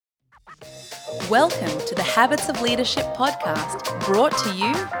Welcome to the Habits of Leadership podcast, brought to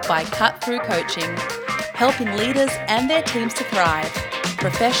you by Cut Through Coaching, helping leaders and their teams to thrive,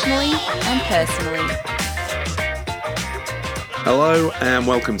 professionally and personally. Hello and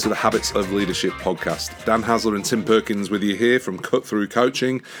welcome to the Habits of Leadership podcast. Dan Hasler and Tim Perkins with you here from Cut Through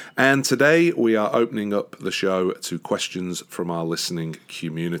Coaching, and today we are opening up the show to questions from our listening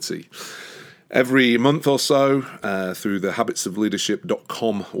community. Every month or so, through the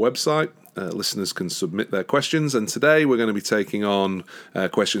habitsofleadership.com website, listeners can submit their questions, and today we're going to be taking on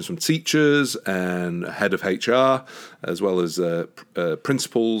questions from teachers and head of HR, as well as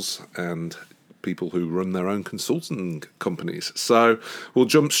principals and people who run their own consulting companies. So we'll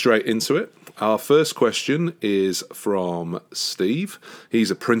jump straight into it. Our first question is from Steve.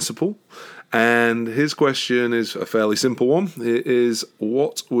 He's a principal, and his question is a fairly simple one. It is,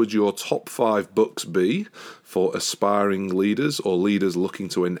 what would your top 5 books be for aspiring leaders or leaders looking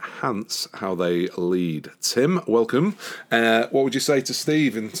to enhance how they lead? Tim, welcome. What would you say to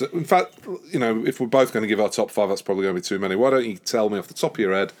Steve? In fact, if we're both going to give our top 5, that's probably going to be too many. Why don't you tell me off the top of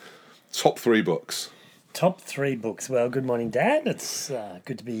your head, top 3 books? Top 3 books. Well, good morning, Dad. It's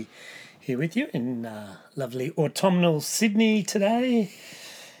good to be here with you in lovely autumnal Sydney today.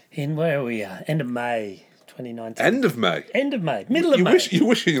 In where are we? End of May 2019. End of May? End of May. Middle of May. You're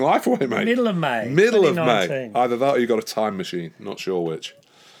wishing your life away, mate. Middle of May. Middle of May. Either that or you got a time machine. Not sure which.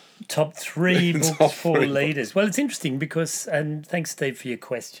 Top 3 books Top for 3 leaders. Books. Well, it's interesting because, and thanks, Steve, for your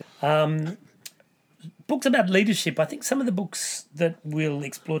question. Books about leadership. I think some of the books that we'll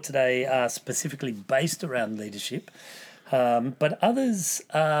explore today are specifically based around leadership, but others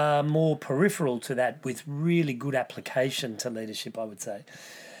are more peripheral to that with really good application to leadership, I would say.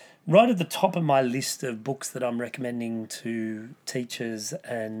 Right at the top of my list of books that I'm recommending to teachers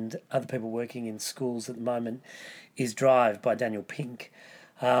and other people working in schools at the moment is Drive by Daniel Pink.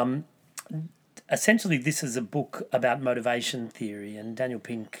 Essentially, this is a book about motivation theory, and Daniel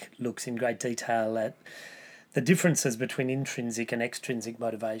Pink looks in great detail at the differences between intrinsic and extrinsic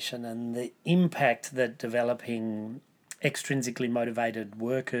motivation and the impact that developing extrinsically motivated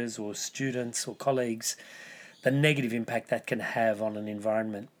workers or students or colleagues, the negative impact that can have on an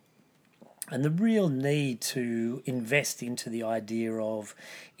environment. And the real need to invest into the idea of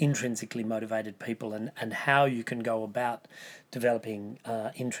intrinsically motivated people and how you can go about developing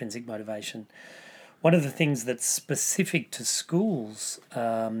intrinsic motivation. One of the things that's specific to schools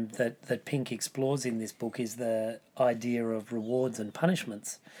that Pink explores in this book is the idea of rewards and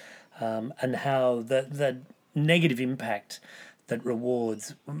punishments, and how the negative impact that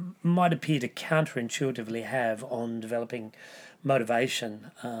rewards might appear to counterintuitively have on developing motivation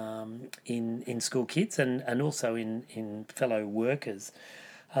in school kids and also in fellow workers.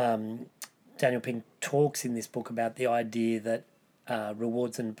 Daniel Pink talks in this book about the idea that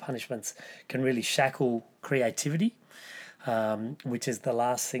rewards and punishments can really shackle creativity, which is the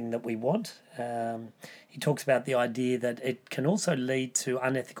last thing that we want. He talks about the idea that it can also lead to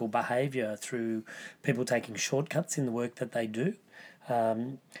unethical behaviour through people taking shortcuts in the work that they do,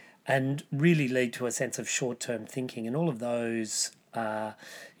 and really lead to a sense of short-term thinking. And all of those are,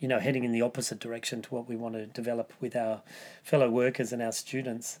 heading in the opposite direction to what we want to develop with our fellow workers and our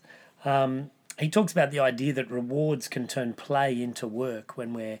students. He talks about the idea that rewards can turn play into work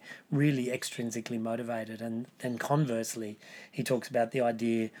when we're really extrinsically motivated. And then conversely, he talks about the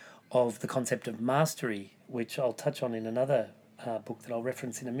idea of the concept of mastery, which I'll touch on in another book that I'll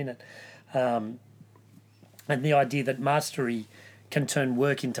reference in a minute. And the idea that mastery can turn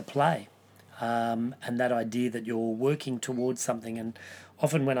work into play. And that idea that you're working towards something. And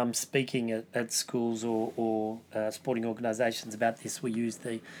often when I'm speaking at schools or sporting organisations about this, we use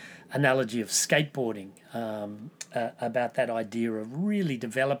the analogy of skateboarding, about that idea of really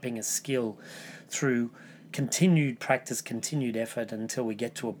developing a skill through continued practice, continued effort until we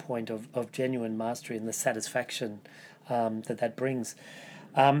get to a point of genuine mastery and the satisfaction that brings.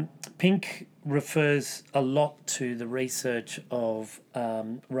 Pink refers a lot to the research of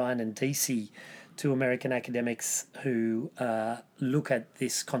Ryan and Deasy, 2 American academics who look at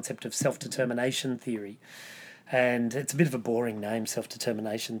this concept of self-determination theory. And it's a bit of a boring name,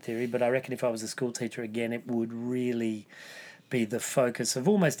 self-determination theory, but I reckon if I was a school teacher again, it would really be the focus of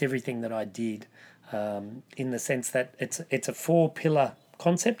almost everything that I did, in the sense that it's a 4-pillar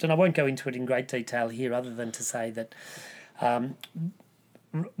concept, and I won't go into it in great detail here other than to say that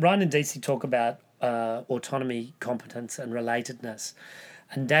Ryan and Deasy talk about autonomy, competence, and relatedness.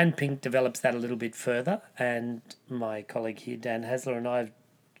 And Dan Pink develops that a little bit further, and my colleague here, Dan Hasler, and I have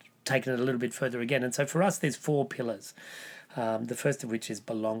taken it a little bit further again. And so for us, there's 4 pillars. The first of which is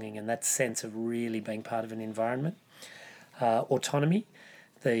belonging, and that sense of really being part of an environment. Autonomy,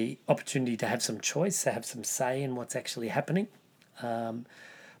 the opportunity to have some choice, to have some say in what's actually happening.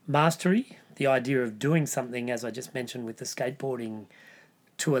 Mastery, the idea of doing something, as I just mentioned with the skateboarding,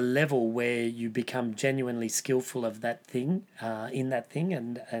 to a level where you become genuinely skillful of that thing, in that thing,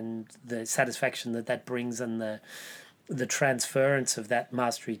 and the satisfaction that brings, and the transference of that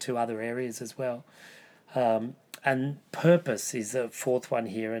mastery to other areas as well. And purpose is a fourth one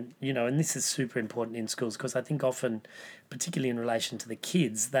here, and and this is super important in schools, because I think often, particularly in relation to the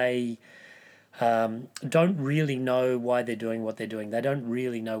kids, they don't really know why they're doing what they're doing. They don't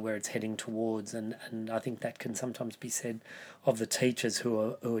really know where it's heading towards, and I think that can sometimes be said of the teachers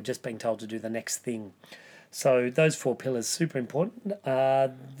who are just being told to do the next thing. So those 4 pillars, super important.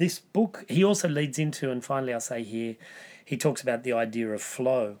 This book, he also leads into, and finally I'll say here, he talks about the idea of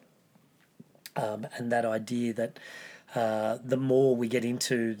flow, and that idea that the more we get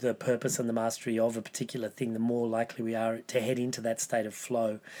into the purpose and the mastery of a particular thing, the more likely we are to head into that state of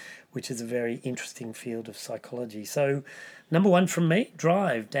flow, which is a very interesting field of psychology. So, number 1 from me,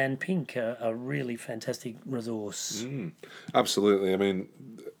 Drive, Dan Pink, a really fantastic resource. Absolutely. I mean,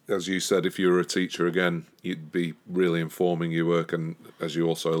 as you said, if you were a teacher, again, you'd be really informing your work. And as you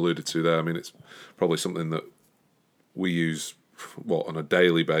also alluded to there, I mean, it's probably something that we use on a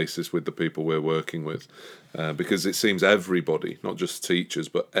daily basis with the people we're working with, because it seems everybody, not just teachers,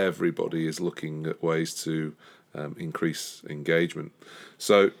 but everybody is looking at ways to increase engagement.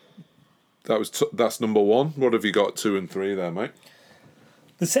 So that's number 1. What have you got 2 and 3 there, mate?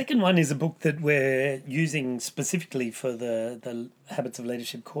 The second one is a book that we're using specifically for the Habits of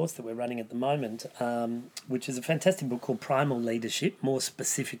Leadership course that we're running at the moment, which is a fantastic book called Primal Leadership, more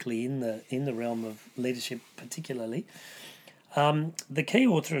specifically in the realm of leadership particularly. The key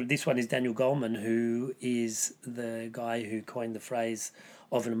author of this one is Daniel Goleman, who is the guy who coined the phrase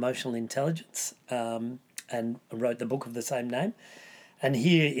of an emotional intelligence, and wrote the book of the same name. And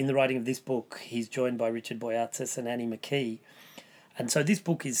here in the writing of this book, he's joined by Richard Boyatzis and Annie McKee. And so this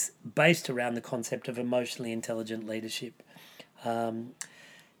book is based around the concept of emotionally intelligent leadership.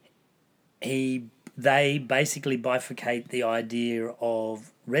 They basically bifurcate the idea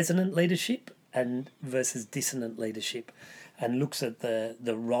of resonant leadership and versus dissonant leadership, and looks at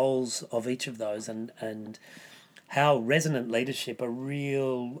the roles of each of those, and how resonant leadership, a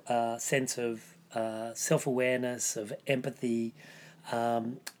real sense of self-awareness, of empathy,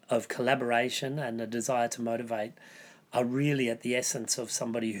 of collaboration, and a desire to motivate, are really at the essence of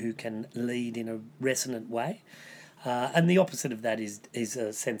somebody who can lead in a resonant way. And the opposite of that is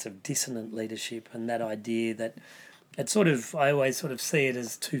a sense of dissonant leadership, and that idea that I always sort of see it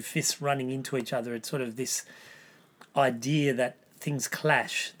as 2 fists running into each other. It's sort of this idea that things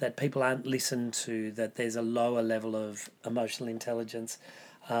clash, that people aren't listened to, that there's a lower level of emotional intelligence,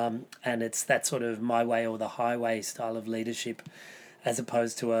 and it's that sort of my way or the highway style of leadership, as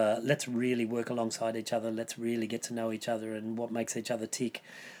opposed to let's really work alongside each other, let's really get to know each other and what makes each other tick,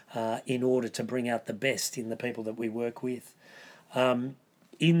 in order to bring out the best in the people that we work with.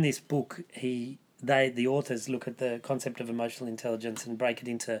 In this book, the authors look at the concept of emotional intelligence and break it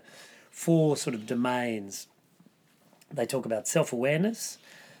into 4 sort of domains. They talk about self-awareness,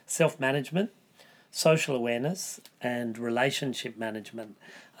 self-management, social awareness, and relationship management.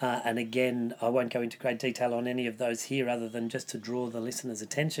 And again, I won't go into great detail on any of those here, other than just to draw the listener's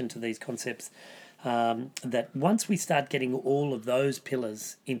attention to these concepts, that once we start getting all of those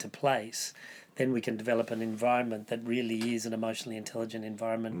pillars into place, then we can develop an environment that really is an emotionally intelligent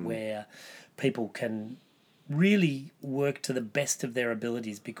environment, where people can really work to the best of their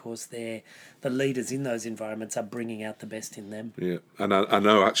abilities, because the leaders in those environments are bringing out the best in them. Yeah, and I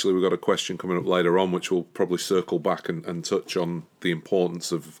know actually we've got a question coming up later on, which will probably circle back and touch on the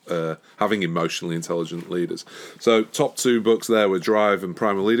importance of having emotionally intelligent leaders. So top 2 books there were Drive and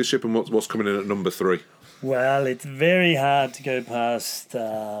Primal Leadership, and what's coming in at number 3? Well, it's very hard to go past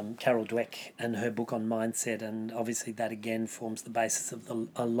Carol Dweck and her book on mindset, and obviously that again forms the basis of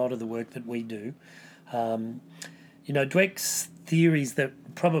a lot of the work that we do. Dweck's theories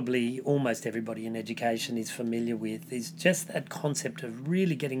that probably almost everybody in education is familiar with is just that concept of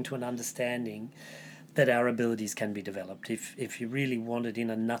really getting to an understanding that our abilities can be developed. If you really want it in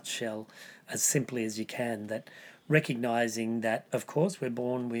a nutshell, as simply as you can, that recognizing that, of course, we're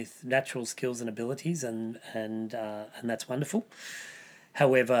born with natural skills and abilities, and that's wonderful.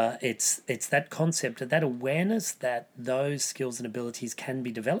 However, it's that concept, that awareness that those skills and abilities can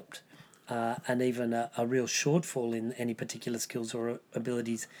be developed, and even a real shortfall in any particular skills or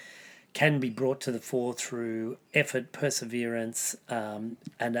abilities can be brought to the fore through effort, perseverance, and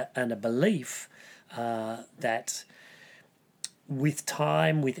a belief that with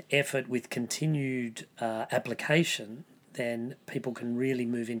time, with effort, with continued application, then people can really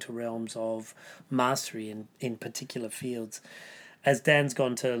move into realms of mastery in particular fields. As Dan's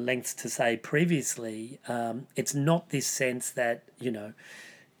gone to lengths to say previously, it's not this sense that,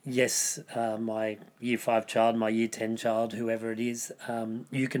 yes, my year 5 child, my year 10 child, whoever it is,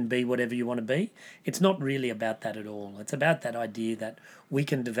 you can be whatever you want to be. It's not really about that at all. It's about that idea that we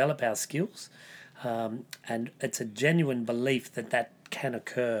can develop our skills, and it's a genuine belief that can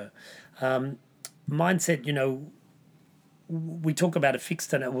occur. Mindset, we talk about a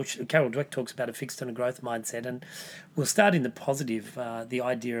fixed and Carol Dweck talks about a fixed and a growth mindset, and we'll start in the positive, the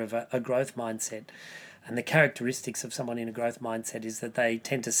idea of a growth mindset. And the characteristics of someone in a growth mindset is that they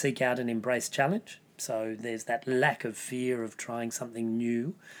tend to seek out and embrace challenge. So there's that lack of fear of trying something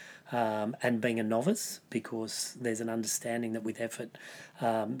new and being a novice, because there's an understanding that with effort,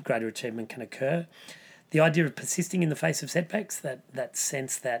 greater achievement can occur. The idea of persisting in the face of setbacks, that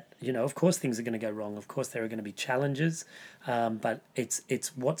sense that, of course things are going to go wrong. Of course there are going to be challenges, but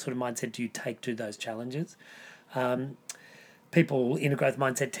it's what sort of mindset do you take to those challenges? People in a growth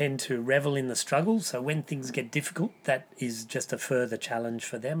mindset tend to revel in the struggle. So when things get difficult, that is just a further challenge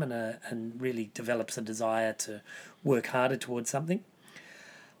for them and really develops a desire to work harder towards something.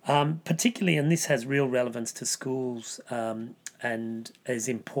 Particularly, and this has real relevance to schools, and is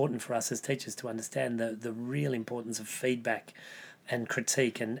important for us as teachers to understand the real importance of feedback and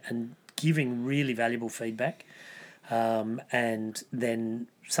critique and giving really valuable feedback. And then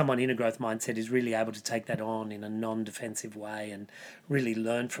someone in a growth mindset is really able to take that on in a non-defensive way and really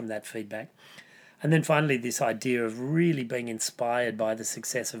learn from that feedback. And then finally, this idea of really being inspired by the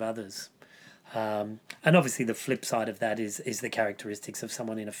success of others. And obviously the flip side of that is the characteristics of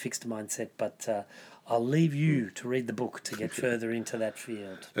someone in a fixed mindset, but I'll leave you to read the book to get further into that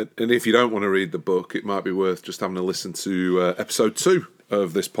field. And if you don't want to read the book, it might be worth just having a listen to episode 2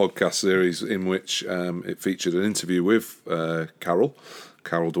 of this podcast series, in which it featured an interview with Carol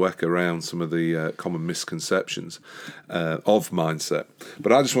Dweck around some of the common misconceptions of mindset.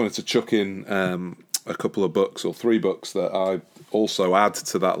 But I just wanted to chuck in a couple of books, or 3 books, that I also add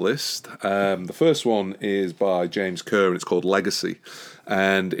to that list. The first one is by James Kerr, and it's called Legacy.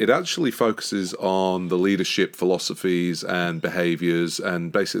 And it actually focuses on the leadership philosophies and behaviours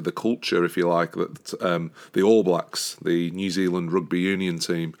and basically the culture, if you like, that the All Blacks, the New Zealand rugby union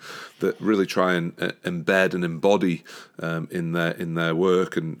team, that really try and embed and embody in their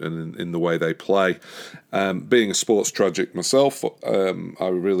work and in the way they play. Being a sports tragic myself, I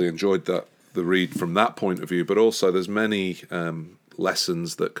really enjoyed the read from that point of view, but also there's many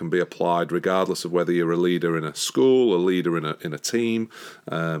lessons that can be applied regardless of whether you're a leader in a school, a leader in a team,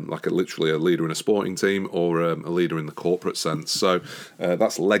 literally a leader in a sporting team, or a leader in the corporate sense. So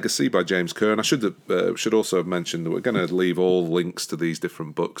that's Legacy by James Kerr. And I should also have mentioned that we're going to leave all links to these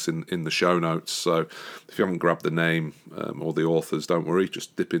different books in the show notes. So if you haven't grabbed the name or the authors, don't worry,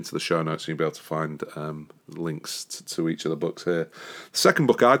 just dip into the show notes and you'll be able to find links to each of the books here. The second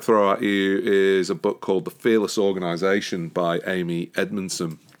book I'd throw at you is a book called The Fearless Organisation by Amy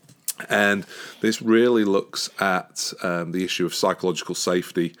Edmondson. And this really looks at the issue of psychological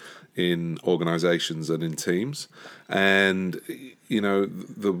safety in organisations and in teams. And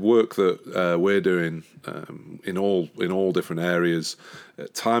the work that we're doing in all different areas,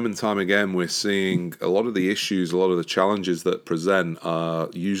 time and time again, we're seeing a lot of the issues, a lot of the challenges that present are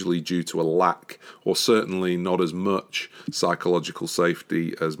usually due to a lack, or certainly not as much psychological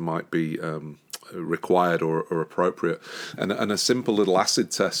safety as might be required or appropriate. And a simple little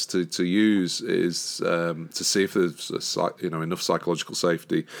acid test to use is to see if there's enough psychological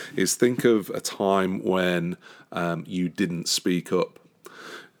safety, is think of a time when you didn't speak up.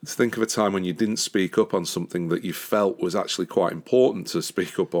 Think of a time when you didn't speak up on something that you felt was actually quite important to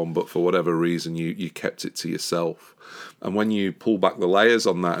speak up on, but for whatever reason you kept it to yourself. And when you pull back the layers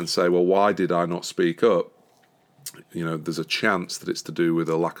on that and say, well, why did I not speak up? There's a chance that it's to do with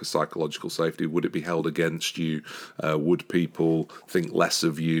a lack of psychological safety. Would it be held against you? Would people think less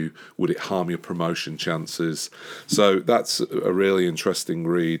of you? Would it harm your promotion chances? So that's a really interesting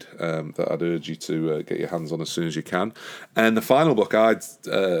read that I'd urge you to get your hands on as soon as you can. And the final book I'd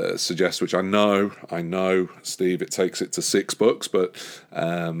suggest, which I know, Steve, it takes it to 6 books, but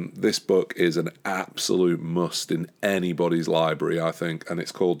this book is an absolute must in anybody's library, I think, and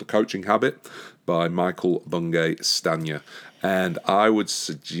it's called The Coaching Habit by Michael Bungay Stanier. And I would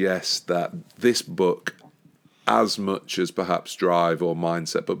suggest that this book, as much as perhaps Drive or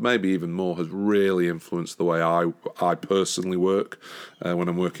Mindset, but maybe even more, has really influenced the way I personally work when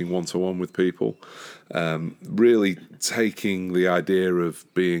I'm working one-to-one with people. Really taking the idea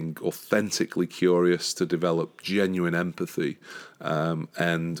of being authentically curious to develop genuine empathy,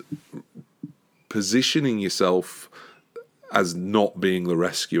 and positioning yourself as not being the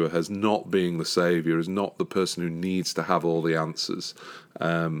rescuer, as not being the saviour, as not the person who needs to have all the answers.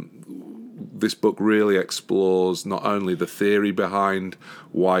 This book really explores not only the theory behind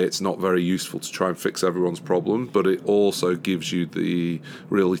why it's not very useful to try and fix everyone's problem, but it also gives you the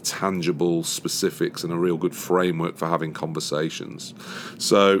really tangible specifics and a real good framework for having conversations.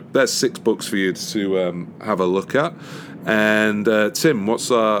 So there's 6 books for you to have a look at. And Tim, what's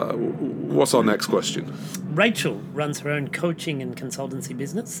our next question? Rachel runs her own coaching and consultancy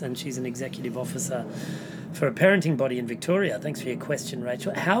business, and she's an executive officer for a parenting body in Victoria. Thanks for your question,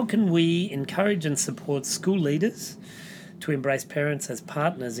 Rachel. How can we encourage and support school leaders to embrace parents as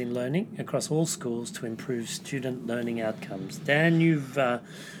partners in learning across all schools to improve student learning outcomes? Dan, you've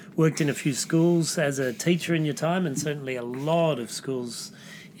worked in a few schools as a teacher in your time, and certainly a lot of schools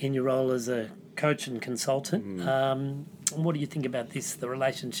in your role as a coach and consultant. What do you think about this, the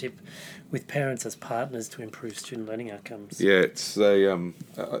relationship with parents as partners to improve student learning outcomes? Yeah, it's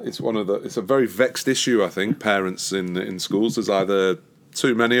a very vexed issue, I think, parents in schools. There's either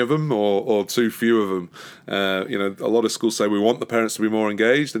too many of them or too few of them. A lot of schools say we want the parents to be more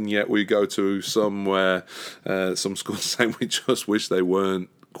engaged, and yet we go to some where some schools say we just wish they weren't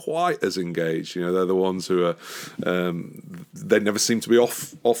quite as engaged. They're the ones who are they never seem to be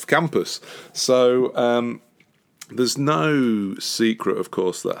off campus. So there's no secret, of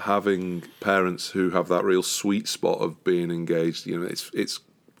course, that having parents who have that real sweet spot of being engaged, it's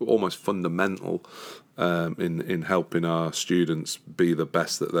almost fundamental in helping our students be the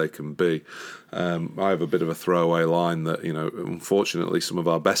best that they can be. I have a bit of a throwaway line that, unfortunately some of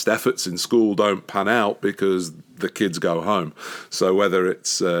our best efforts in school don't pan out because the kids go home. So whether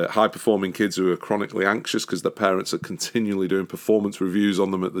it's high-performing kids who are chronically anxious because the parents are continually doing performance reviews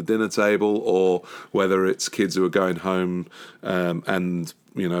on them at the dinner table, or whether it's kids who are going home and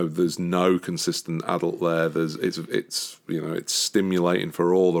there's no consistent adult there. It's stimulating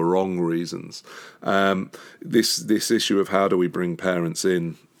for all the wrong reasons. This issue of how do we bring parents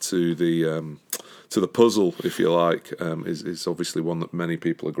in to the puzzle, if you like, is obviously one that many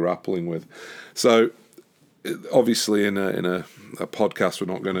people are grappling with. So obviously in a podcast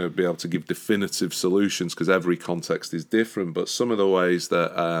we're not going to be able to give definitive solutions because every context is different, but some of the ways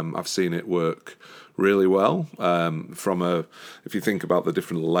that I've seen it work really well if you think about the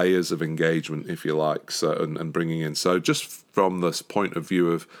different layers of engagement, if you like, so and bringing in, so just from this point of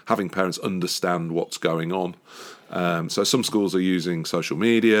view of having parents understand what's going on. So some schools are using social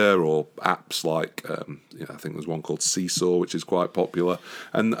media or apps like I think there's one called Seesaw, which is quite popular,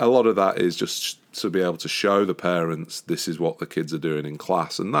 and a lot of that is just to be able to show the parents this is what the kids are doing in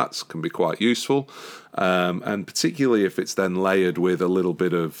class, and that can be quite useful, and particularly if it's then layered with a little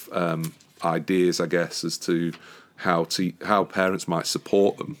bit of ideas, I guess, as to how parents might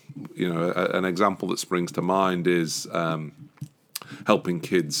support them. An example that springs to mind is helping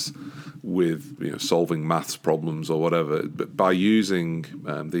kids with solving maths problems or whatever. But by using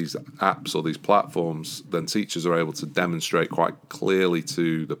these apps or these platforms, then teachers are able to demonstrate quite clearly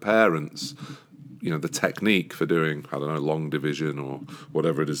to the parents the technique for doing, long division or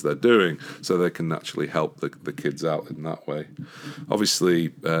whatever it is they're doing, so they can actually help the kids out in that way. Obviously,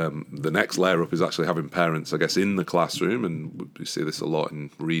 the next layer up is actually having parents, I guess, in the classroom, and we see this a lot in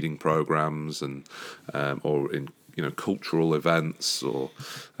reading programs and or in cultural events or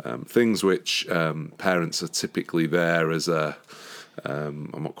things which parents are typically there as a I'm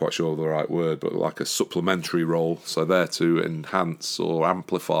not quite sure of the right word, but like a supplementary role, so there to enhance or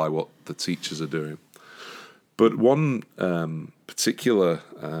amplify what the teachers are doing. But one particular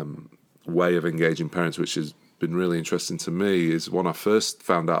way of engaging parents, which has been really interesting to me, is one I first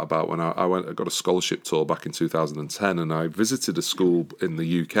found out about when I got a scholarship tour back in 2010, and I visited a school in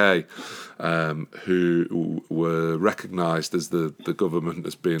the UK who were recognised as the government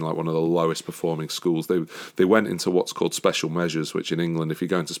as being like one of the lowest performing schools. They went into what's called special measures, which in England, if you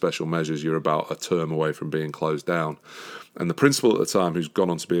go into special measures, you're about a term away from being closed down. And the principal at the time, who's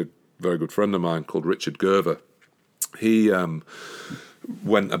gone on to be a very good friend of mine, called Richard Gerver, he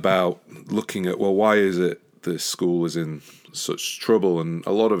went about looking at, well, why is it the school is in such trouble? And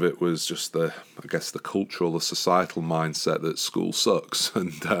a lot of it was just the cultural, the societal mindset that school sucks,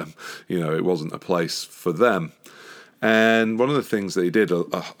 and it wasn't a place for them. And one of the things that he did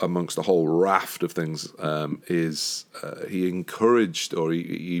amongst a whole raft of things is he encouraged, or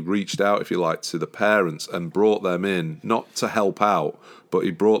he reached out, if you like, to the parents and brought them in, not to help out, but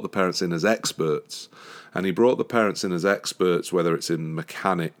he brought the parents in as experts. And he brought the parents in as experts, whether it's in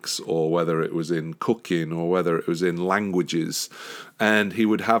mechanics or whether it was in cooking or whether it was in languages. And he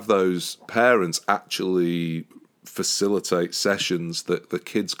would have those parents actually facilitate sessions that the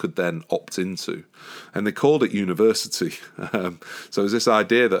kids could then opt into. And they called it university. So it was this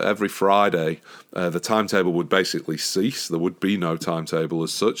idea that every Friday the timetable would basically cease. There would be no timetable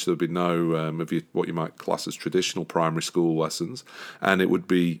as such. There would be no what you might class as traditional primary school lessons, and it would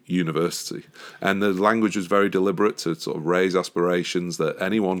be university. And the language was very deliberate to sort of raise aspirations that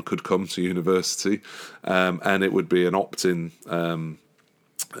anyone could come to university, and it would be an opt-in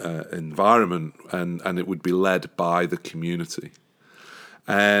environment, and it would be led by the community.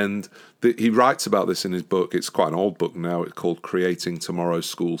 And he writes about this in his book. It's quite an old book now. It's called Creating Tomorrow's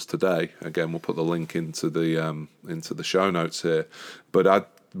Schools Today. Again, we'll put the link into the show notes here. But I'd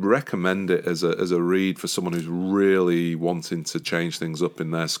recommend it as a read for someone who's really wanting to change things up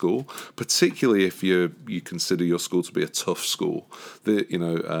in their school, particularly if you consider your school to be a tough school.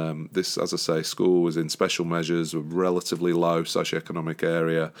 This, as I say, school was in special measures, a relatively low socioeconomic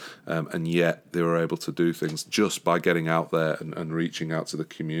area, and yet they were able to do things just by getting out there and reaching out to the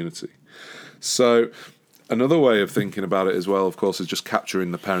community. So another way of thinking about it as well, of course, is just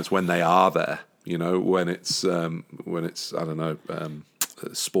capturing the parents when they are there. When it's I don't know,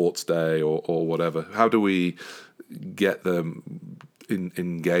 sports day or whatever. How do we get them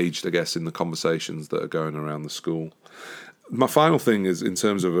engaged, I guess, in the conversations that are going around the school? My final thing is in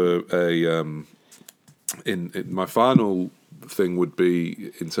terms of my final thing would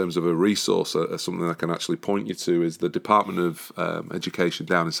be in terms of a resource, something I can actually point you to is the Department of Education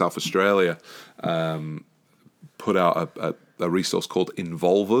down in South Australia put out a resource called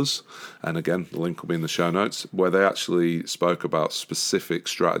Involvers, and again, the link will be in the show notes, where they actually spoke about specific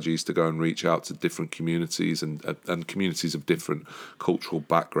strategies to go and reach out to different communities and communities of different cultural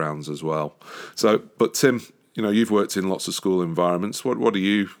backgrounds as well. So, but Tim, you've worked in lots of school environments. What do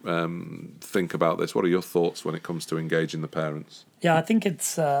you think about this? What are your thoughts when it comes to engaging the parents? Yeah, I think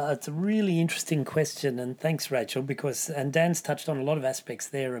it's a really interesting question, and thanks, Rachel, and Dan's touched on a lot of aspects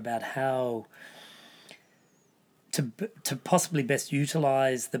there about how to possibly best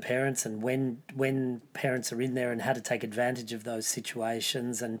utilise the parents and when parents are in there and how to take advantage of those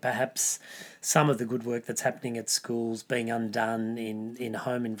situations, and perhaps some of the good work that's happening at schools being undone in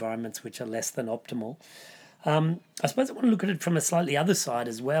home environments which are less than optimal. I suppose I want to look at it from a slightly other side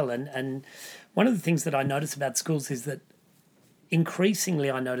as well, and one of the things that I notice about schools is that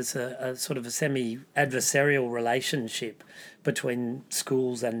increasingly I notice a sort of a semi-adversarial relationship between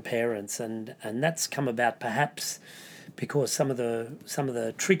schools and parents, and that's come about perhaps because some of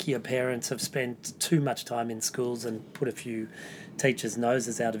the trickier parents have spent too much time in schools and put a few teachers'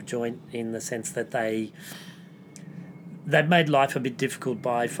 noses out of joint in the sense that they've made life a bit difficult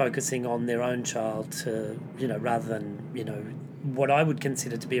by focusing on their own child rather than what I would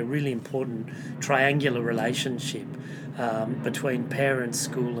consider to be a really important triangular relationship between parents,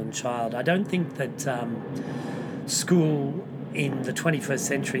 school and child. I don't think that school in the 21st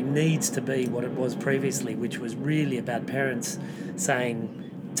century needs to be what it was previously, which was really about parents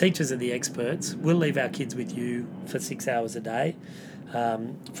saying, teachers are the experts, we'll leave our kids with you for 6 hours a day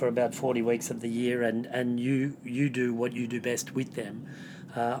for about 40 weeks of the year, and you do what you do best with them.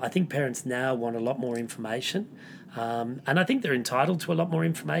 I think parents now want a lot more information, and I think they're entitled to a lot more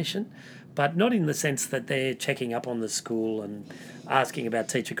information, but not in the sense that they're checking up on the school and asking about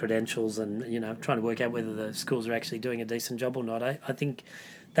teacher credentials and trying to work out whether the schools are actually doing a decent job or not. I think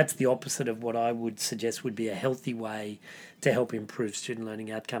that's the opposite of what I would suggest would be a healthy way to help improve student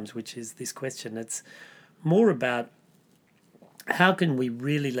learning outcomes, which is this question. It's more about how can we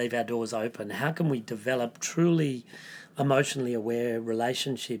really leave our doors open? How can we develop truly emotionally aware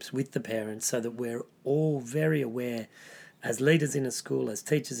relationships with the parents so that we're all very aware as leaders in a school, as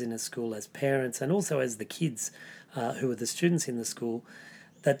teachers in a school, as parents, and also as the kids who are the students in the school,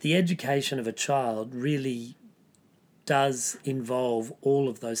 that the education of a child really does involve all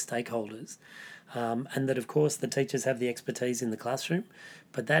of those stakeholders. And that, of course, the teachers have the expertise in the classroom,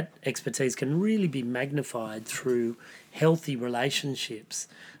 but that expertise can really be magnified through healthy relationships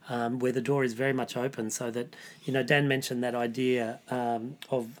where the door is very much open, so that, Dan mentioned that idea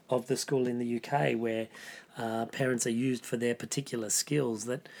of the school in the UK where parents are used for their particular skills.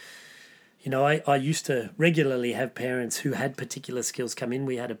 That, I used to regularly have parents who had particular skills come in.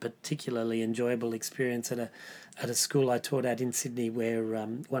 We had a particularly enjoyable experience at a school I taught at in Sydney where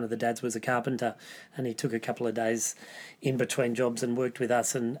one of the dads was a carpenter, and he took a couple of days in between jobs and worked with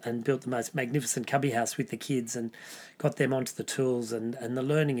us and built the most magnificent cubby house with the kids and got them onto the tools, and the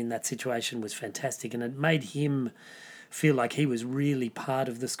learning in that situation was fantastic, and it made him feel like he was really part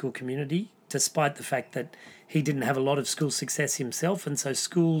of the school community, despite the fact that he didn't have a lot of school success himself, and so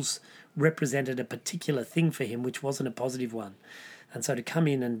schools represented a particular thing for him which wasn't a positive one. And so to come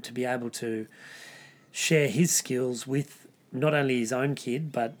in and to be able to share his skills with not only his own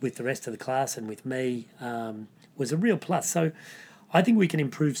kid, but with the rest of the class and with me, was a real plus. So I think we can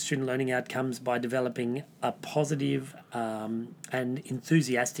improve student learning outcomes by developing a positive and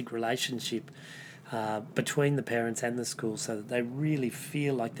enthusiastic relationship between the parents and the school, so that they really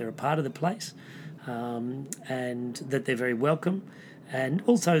feel like they're a part of the place, and that they're very welcome, and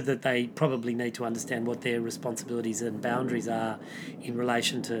also that they probably need to understand what their responsibilities and boundaries are in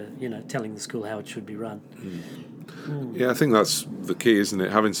relation to, telling the school how it should be run. Yeah, I think that's the key, isn't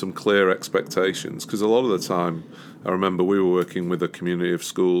it? Having some clear expectations, because a lot of the time, I remember we were working with a community of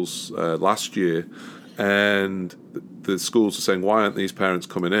schools last year, and the schools were saying, why aren't these parents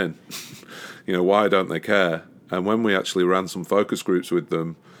coming in? Why don't they care? And when we actually ran some focus groups with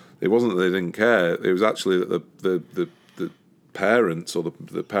them, it wasn't that they didn't care. It was actually that the parents or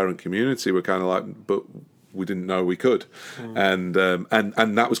the parent community were kind of like, but we didn't know we could. And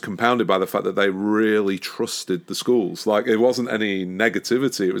that was compounded by the fact that they really trusted the schools. Like, it wasn't any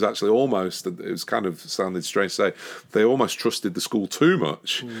negativity. It was actually almost, it was kind of sounded strange to say, they almost trusted the school too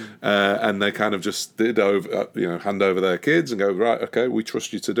much. And they kind of just did hand over their kids and go, right, okay, we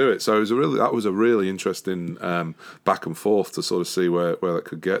trust you to do it. So that was a really interesting back and forth to sort of see where that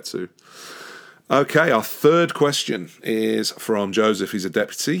could get to. Okay, our third question is from Joseph. He's a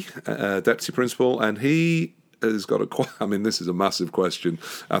deputy principal, and he has got this is a massive question.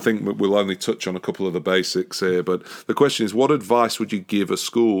 I think we'll only touch on a couple of the basics here, but the question is, what advice would you give a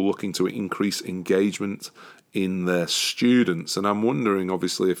school looking to increase engagement in their students? And I'm wondering,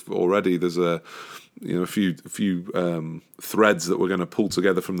 obviously, if already there's a few threads that we're going to pull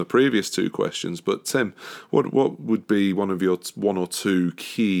together from the previous two questions. But Tim, what would be one of your one or two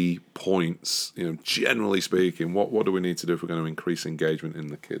key points? Generally speaking, what do we need to do if we're going to increase engagement in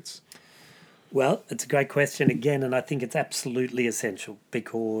the kids? Well, it's a great question again, and I think it's absolutely essential,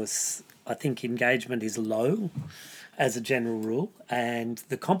 because I think engagement is low as a general rule, and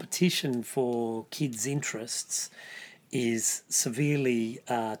the competition for kids' interests is severely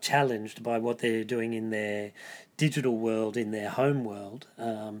challenged by what they're doing in their digital world, in their home world.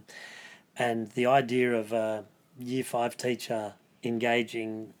 And the idea of a Year 5 teacher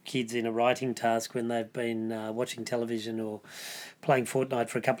engaging kids in a writing task when they've been watching television or playing Fortnite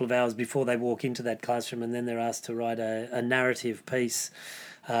for a couple of hours before they walk into that classroom, and then they're asked to write a narrative piece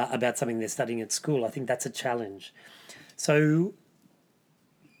about something they're studying at school, I think that's a challenge. So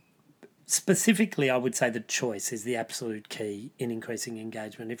specifically, I would say that choice is the absolute key in increasing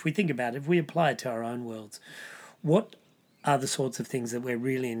engagement. If we think about it, if we apply it to our own worlds, what are the sorts of things that we're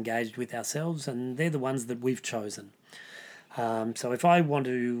really engaged with ourselves? And they're the ones that we've chosen. So if I want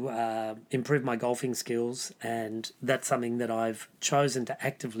to improve my golfing skills, and that's something that I've chosen to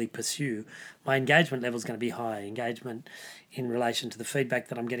actively pursue, my engagement level is going to be high. Engagement in relation to the feedback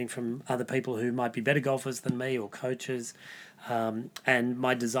that I'm getting from other people who might be better golfers than me, or coaches, and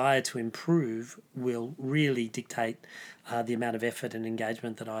my desire to improve will really dictate the amount of effort and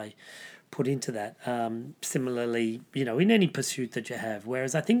engagement that I put into that. Similarly, in any pursuit that you have,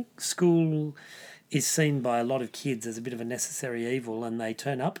 whereas I think school is seen by a lot of kids as a bit of a necessary evil, and they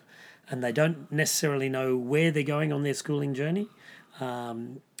turn up and they don't necessarily know where they're going on their schooling journey.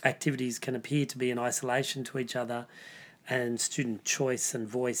 Activities can appear to be in isolation to each other, and student choice and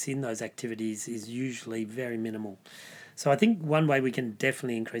voice in those activities is usually very minimal. So I think one way we can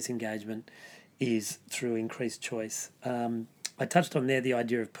definitely increase engagement is through increased choice. I touched on there the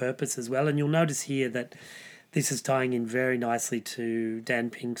idea of purpose as well, and you'll notice here that this is tying in very nicely to Dan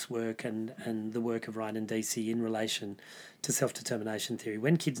Pink's work and the work of Ryan and DC in relation to self-determination theory.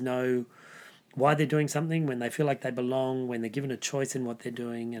 When kids know why they're doing something, when they feel like they belong, when they're given a choice in what they're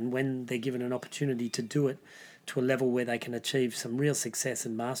doing, and when they're given an opportunity to do it to a level where they can achieve some real success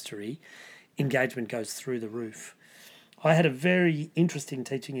and mastery, engagement goes through the roof. I had a very interesting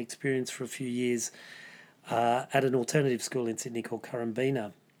teaching experience for a few years at an alternative school in Sydney called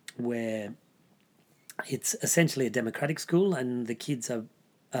Currumbina, where it's essentially a democratic school, and the kids are,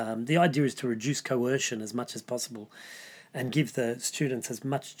 the idea is to reduce coercion as much as possible and give the students as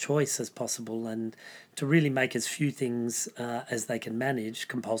much choice as possible, and to really make as few things as they can manage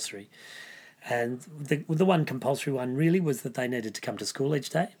compulsory. And the one compulsory one really was that they needed to come to school each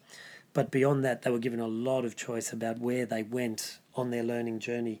day. But beyond that, they were given a lot of choice about where they went on their learning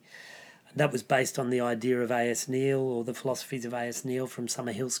journey. And that was based on the idea of A.S. Neil, or the philosophies of A.S. Neil from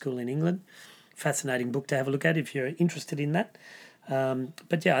Summerhill School in England. Fascinating book to have a look at if you're interested in that.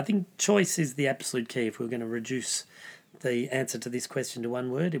 But yeah, I think choice is the absolute key. If we're going to reduce the answer to this question to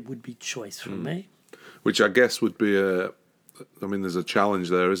one word, it would be choice for me. Which I guess would be there's a challenge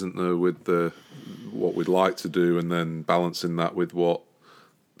there, isn't there, with what we'd like to do, and then balancing that with what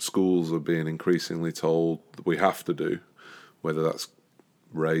schools are being increasingly told we have to do, whether that's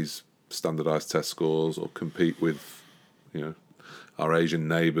raise standardised test scores or compete with, our Asian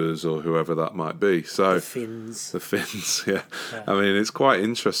neighbours or whoever that might be. So The Finns, yeah. I mean, it's quite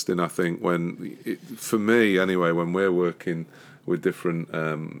interesting, I think, for me anyway, when we're working with different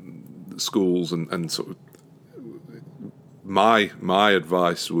schools and sort of, my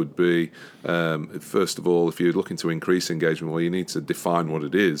advice would be, first of all, if you're looking to increase engagement, well, you need to define what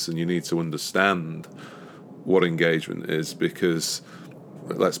it is, and you need to understand what engagement is, because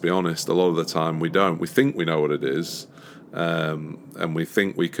let's be honest, a lot of the time we don't. We think we know what it is, and we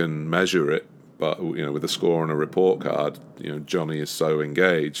think we can measure it, but with a score on a report card, Johnny is so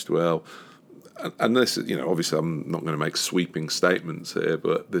engaged. Well, and this, obviously I'm not going to make sweeping statements here,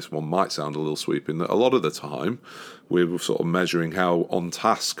 but this one might sound a little sweeping, that a lot of the time we're sort of measuring how on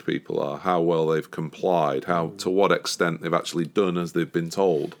task people are, how well they've complied, to what extent they've actually done as they've been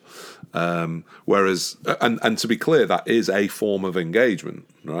told. Whereas, and to be clear, that is a form of engagement,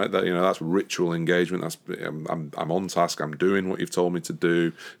 right? That that's ritual engagement. That's I'm on task. I'm doing what you've told me to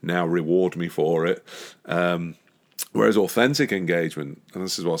do. Now reward me for it. Whereas authentic engagement, and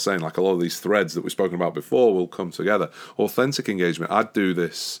this is what I was saying, like a lot of these threads that we've spoken about before will come together. Authentic engagement, I'd do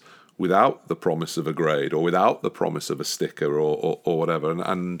this without the promise of a grade or without the promise of a sticker or whatever.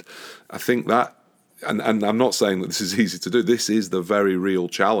 And I think that, and I'm not saying that this is easy to do, this is the very real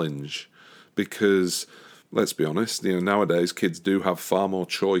challenge, because let's be honest, nowadays kids do have far more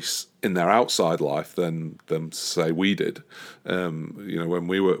choice in their outside life than say we did, when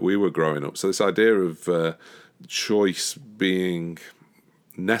we were growing up. So this idea of choice being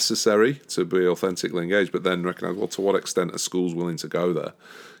necessary to be authentically engaged, but then recognise, well, to what extent are schools willing to go there?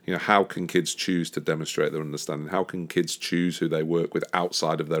 How can kids choose to demonstrate their understanding? How can kids choose who they work with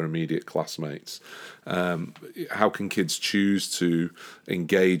outside of their immediate classmates? How can kids choose to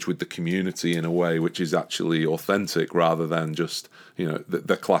engage with the community in a way which is actually authentic, rather than just,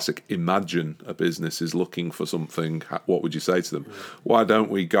 the classic imagine a business is looking for something? What would you say to them? Why don't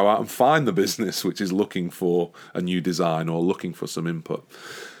we go out and find the business which is looking for a new design or looking for some input?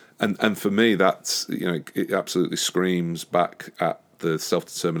 And for me, that's, it absolutely screams back at the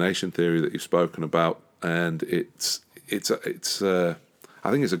self-determination theory that you've spoken about, and it's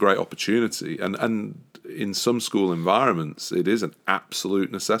I think it's a great opportunity, and in some school environments it is an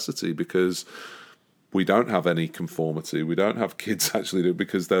absolute necessity, because we don't have any conformity. We don't have kids actually do it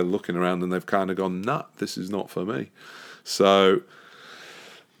because they're looking around and they've kind of gone, nah, this is not for me. So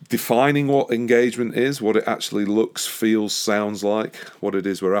defining what engagement is, what it actually looks, feels, sounds like, what it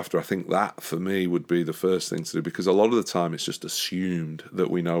is we're after, I think that for me would be the first thing to do, because a lot of the time it's just assumed that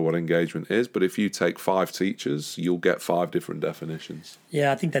we know what engagement is, but if you take 5 teachers, you'll get 5 different definitions.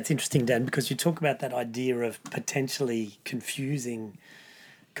 Yeah, I think that's interesting, Dan, because you talk about that idea of potentially confusing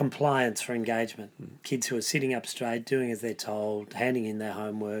compliance for engagement. Kids who are sitting up straight, doing as they're told, handing in their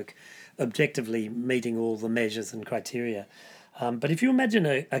homework, objectively meeting all the measures and criteria. But if you imagine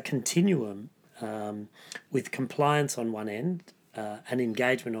a continuum with compliance on one end and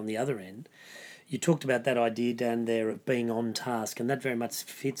engagement on the other end, you talked about that idea down there of being on task, and that very much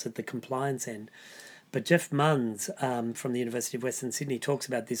fits at the compliance end. But Jeff Munns from the University of Western Sydney talks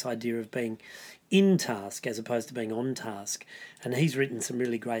about this idea of being in task as opposed to being on task. And he's written some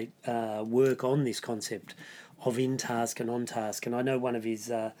really great work on this concept of in task and on task. And I know one of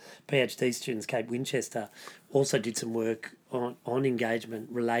his PhD students, Kate Winchester, also did some work on engagement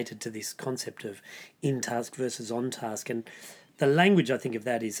related to this concept of in task versus on task. And the language, I think, of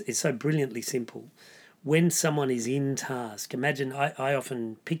that is so brilliantly simple. When someone is in task, imagine, I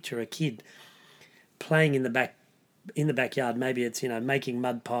often picture a kid playing in the backyard. Maybe it's, making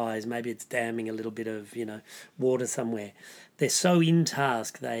mud pies, maybe it's damming a little bit of, water somewhere. They're so in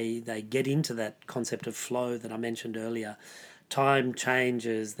task, they get into that concept of flow that I mentioned earlier. Time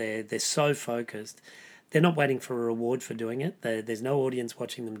changes, they're so focused. They're not waiting for a reward for doing it. There's no audience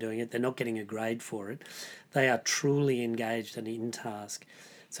watching them doing it. They're not getting a grade for it. They are truly engaged and in task.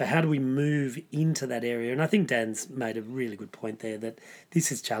 So how do we move into that area? And I think Dan's made a really good point there, that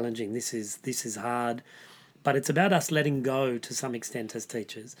this is challenging, this is hard, but it's about us letting go to some extent as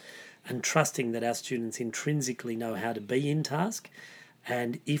teachers and trusting that our students intrinsically know how to be in task.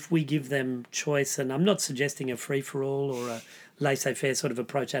 And if we give them choice, and I'm not suggesting a free-for-all or a laissez-faire sort of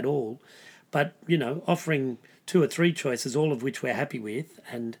approach at all, but, offering 2 or 3 choices, all of which we're happy with,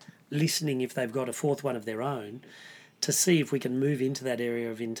 and listening if they've got a 4th one of their own, to see if we can move into that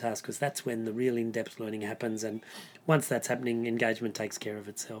area of in-task, because that's when the real in-depth learning happens. And once that's happening, engagement takes care of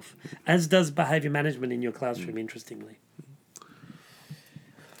itself, as does behaviour management in your classroom, interestingly.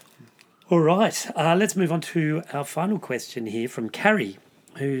 All right, let's move on to our final question here from Carrie,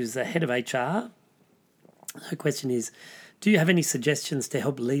 who's the head of HR. Her question is, do you have any suggestions to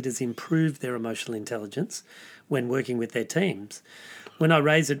help leaders improve their emotional intelligence when working with their teams? When I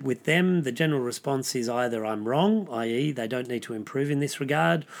raise it with them, the general response is either I'm wrong, i.e. they don't need to improve in this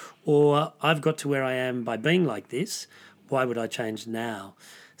regard, or I've got to where I am by being like this. Why would I change now?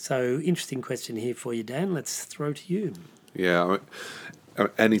 So interesting question here for you, Dan. Let's throw to you. Yeah,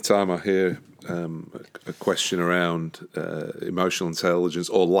 anytime I hear a question around emotional intelligence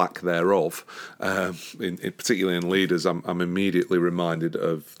or lack thereof, particularly in leaders, I'm immediately reminded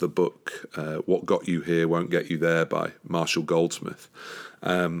of the book "What Got You Here Won't Get You There" by Marshall Goldsmith.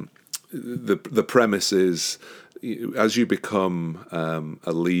 The premise is, as you become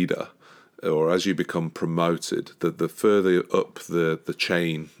a leader, or as you become promoted, the further up the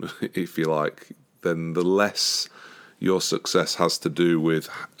chain, if you like, then the less your success has to do with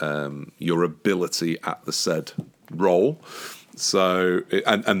your ability at the said role. So,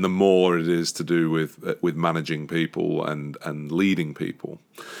 and the more it is to do with managing people and leading people,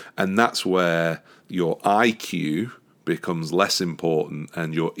 and that's where your IQ becomes less important,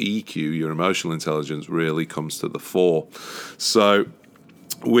 and your EQ, your emotional intelligence, really comes to the fore. So,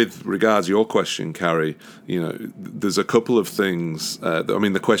 with regards to your question, Carrie, there's a couple of things.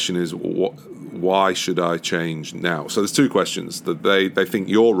 The question is, why should I change now? So there's two questions. That they think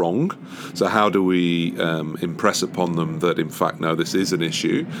you're wrong. So how do we impress upon them that, in fact, no, this is an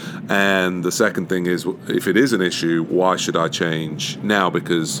issue? And the second thing is, if it is an issue, why should I change now?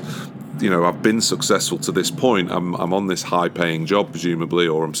 Because I've been successful to this point. I'm on this high-paying job, presumably,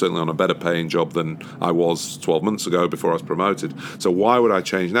 or I'm certainly on a better-paying job than I was 12 months ago before I was promoted. So why would I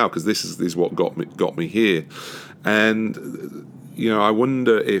change now? Because this is what got me here. And I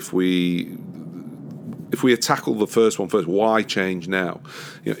wonder if we tackle the first one first. Why change now?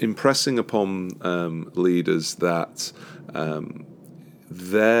 Impressing upon leaders that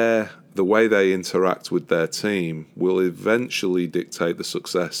the way they interact with their team will eventually dictate the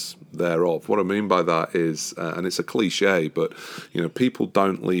success thereof. What I mean by that is, and it's a cliche, but people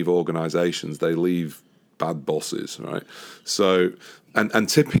don't leave organizations, they leave bad bosses, right? So, and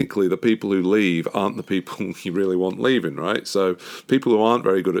typically the people who leave aren't the people you really want leaving, right? So people who aren't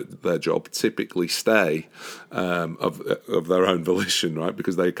very good at their job typically stay of their own volition, right?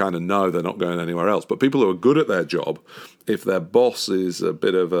 Because they kind of know they're not going anywhere else. But people who are good at their job, if their boss is a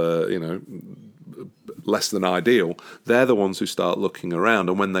bit of less than ideal, they're the ones who start looking around.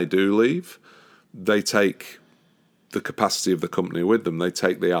 And when they do leave, they take the capacity of the company with them. They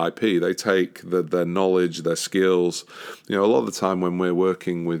take the IP, they take their knowledge, their skills. A lot of the time when we're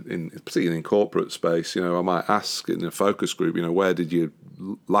working particularly in corporate space, I might ask in a focus group, where did you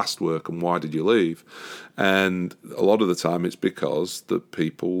last work and why did you leave? And a lot of the time it's because the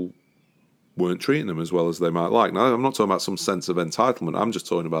people weren't treating them as well as they might like. Now, I'm not talking about some sense of entitlement. I'm just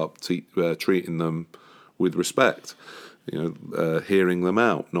talking about treating them with respect, hearing them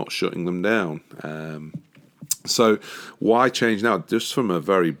out, not shutting them down. So why change now? Just from a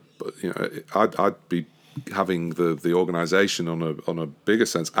very, I'd be having the organisation on a bigger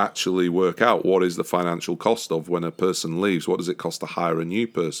sense actually work out what is the financial cost of when a person leaves. What does it cost to hire a new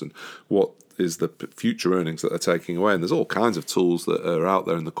person? What is the future earnings that they're taking away? And there's all kinds of tools that are out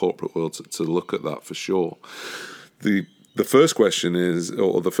there in the corporate world to look at that for sure. The first question is,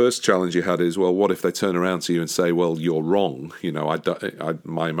 or the first challenge you had is, well, what if they turn around to you and say, well, you're wrong.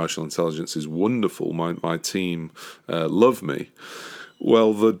 My emotional intelligence is wonderful. My team love me.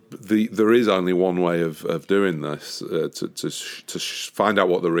 Well, there is only one way of doing this to find out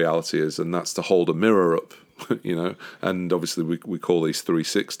what the reality is, and that's to hold a mirror up. And obviously we call these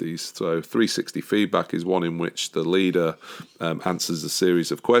 360s. So 360 feedback is one in which the leader answers a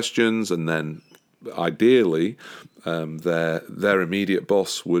series of questions, and then ideally their immediate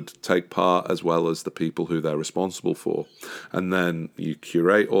boss would take part, as well as the people who they're responsible for. And then you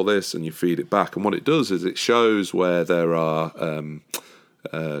curate all this and you feed it back. And what it does is it shows where there are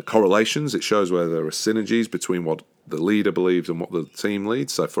correlations. It shows where there are synergies between what the leader believes and what the team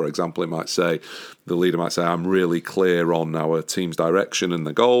leads. So, for example, the leader might say, I'm really clear on our team's direction and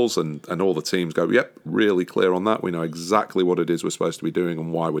the goals, and all the teams go, yep, really clear on that. We know exactly what it is we're supposed to be doing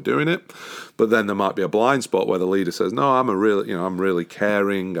and why we're doing it. But then there might be a blind spot where the leader says, no, I'm really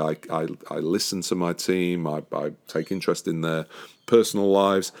caring. I listen to my team. I take interest in their personal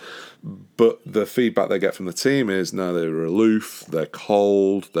lives. But the feedback they get from the team is, no, they're aloof, they're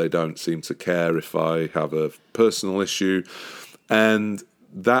cold, they don't seem to care if I have a personal issue. And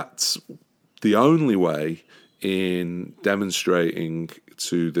that's the only way in demonstrating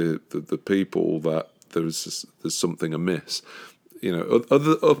to the people that there's something amiss.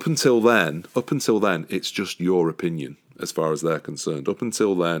 Up until then, it's just your opinion. as far as they're concerned. Up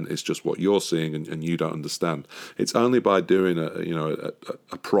until then, it's just what you're seeing and you don't understand. It's only by doing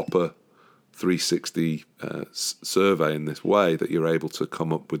a proper 360 survey in this way that you're able to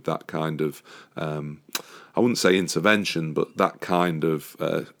come up with that kind of, I wouldn't say intervention, but that kind of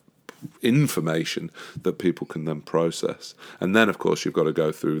information that people can then process. And then, of course, you've got to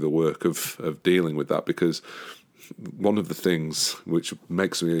go through the work of dealing with that, because one of the things which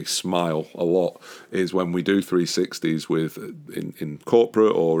makes me smile a lot is when we do 360s with in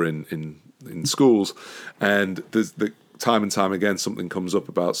corporate or in schools, and there's the time and time again something comes up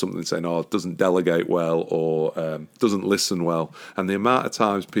about something saying, oh, it doesn't delegate well or doesn't listen well. And the amount of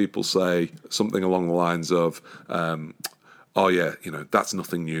times people say something along the lines of, oh yeah, that's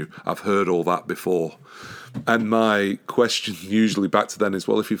nothing new. I've heard all that before. And my question usually back to them is,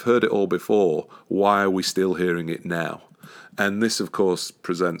 well, if you've heard it all before, why are we still hearing it now? And this, of course,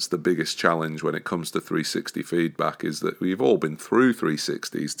 presents the biggest challenge when it comes to 360 feedback, is that we've all been through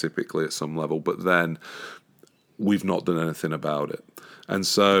 360s typically at some level, but then we've not done anything about it. And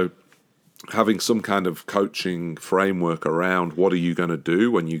so having some kind of coaching framework around what are you going to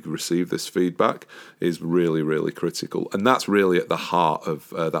do when you receive this feedback is really, really critical. And that's really at the heart of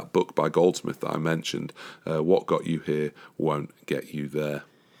that book by Goldsmith that I mentioned, What Got You Here Won't Get You There.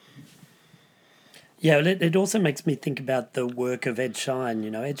 Yeah, it also makes me think about the work of Ed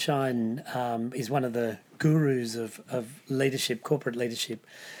Schein. Ed Schein is one of the gurus of leadership, corporate leadership,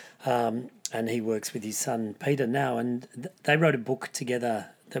 and he works with his son Peter now. And they wrote a book together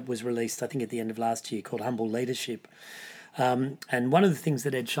that was released, I think, at the end of last year, called Humble Leadership. And one of the things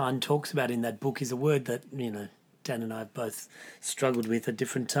that Ed Schein talks about in that book is a word that, Dan and I have both struggled with at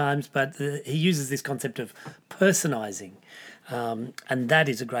different times, but he uses this concept of personalising. And that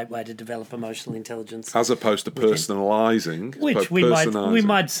is a great way to develop emotional intelligence. As opposed to personalising. Which we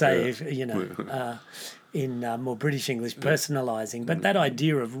might say, in more British English, personalising. But that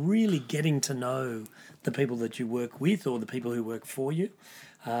idea of really getting to know the people that you work with or the people who work for you,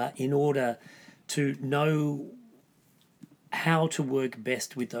 in order to know how to work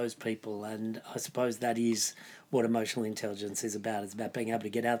best with those people. And I suppose that is what emotional intelligence is about. It's about being able to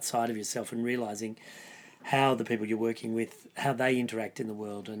get outside of yourself and realising how the people you're working with, how they interact in the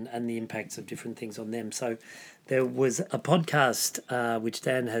world, and the impacts of different things on them. So there was a podcast which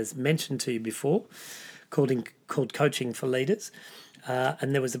Dan has mentioned to you before called Coaching for Leaders.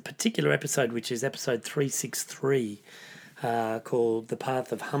 And there was a particular episode, which is episode 363, called The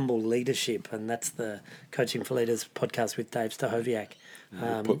Path of Humble Leadership, and that's the Coaching for Leaders podcast with Dave Stachowiak.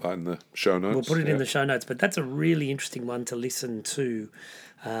 We'll put that in the show notes. We'll put it in the show notes, but that's a really interesting one to listen to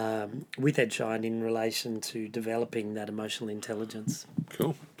with Ed Schein in relation to developing that emotional intelligence.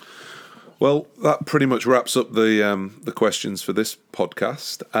 Cool. Well, that pretty much wraps up the questions for this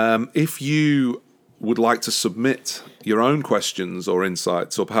podcast. If you would like to submit your own questions or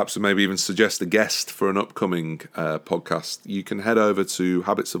insights, or perhaps maybe even suggest a guest for an upcoming podcast, you can head over to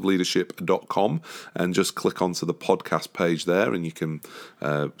habitsofleadership.com and just click onto the podcast page there, and you can,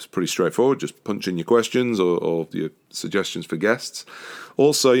 it's pretty straightforward, just punch in your questions or your suggestions for guests.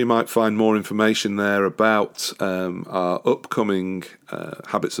 Also, you might find more information there about our upcoming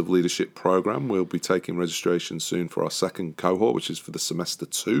Habits of Leadership program. We'll be taking registration soon for our second cohort, which is for the semester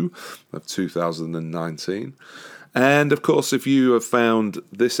 2 of 2019. And of course, if you have found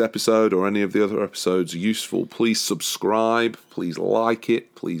this episode or any of the other episodes useful, please subscribe, please like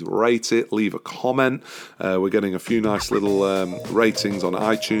it, please rate it, leave a comment. We're getting a few nice little ratings on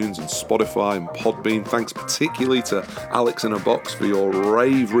iTunes and Spotify and Podbean. Thanks particularly to Alex in a Box for your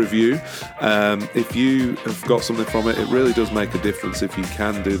rave review. If you have got something from it, it really does make a difference if you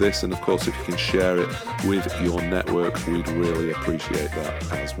can do this. And of course, if you can share it with your network, we'd really appreciate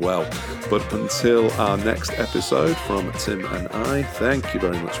that as well. But until our next episode, from Tim and I, thank you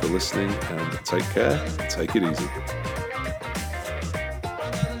very much for listening, and take care, take it easy.